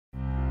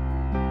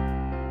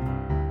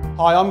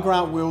Hi, I'm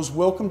Grant Wills.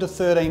 Welcome to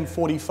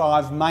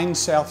 1345 Main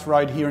South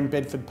Road here in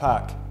Bedford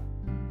Park.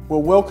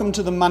 Well, welcome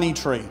to the Money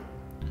Tree.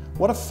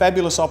 What a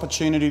fabulous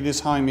opportunity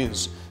this home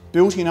is.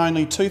 Built in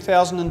only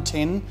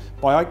 2010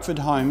 by Oakford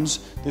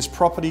Homes, this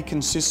property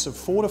consists of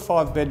 4 to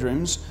 5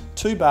 bedrooms,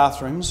 2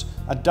 bathrooms,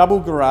 a double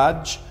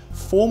garage,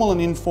 formal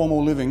and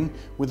informal living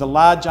with a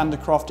large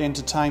undercroft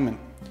entertainment.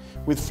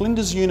 With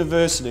Flinders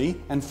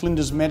University and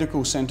Flinders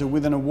Medical Centre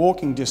within a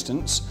walking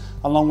distance,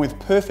 along with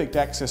perfect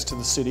access to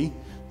the city,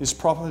 this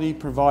property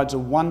provides a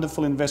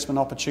wonderful investment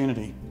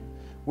opportunity.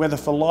 Whether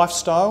for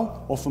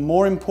lifestyle or, for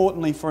more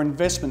importantly, for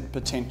investment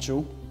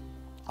potential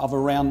of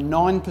around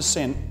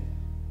 9%,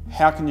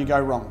 how can you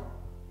go wrong?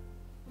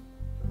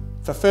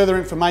 For further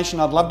information,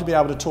 I'd love to be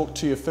able to talk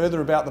to you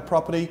further about the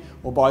property,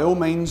 or by all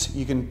means,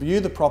 you can view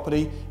the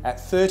property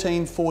at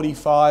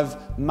 1345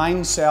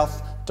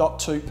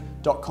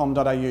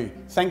 mainsouth.toop.com.au.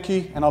 Thank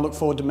you, and I look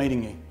forward to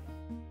meeting you.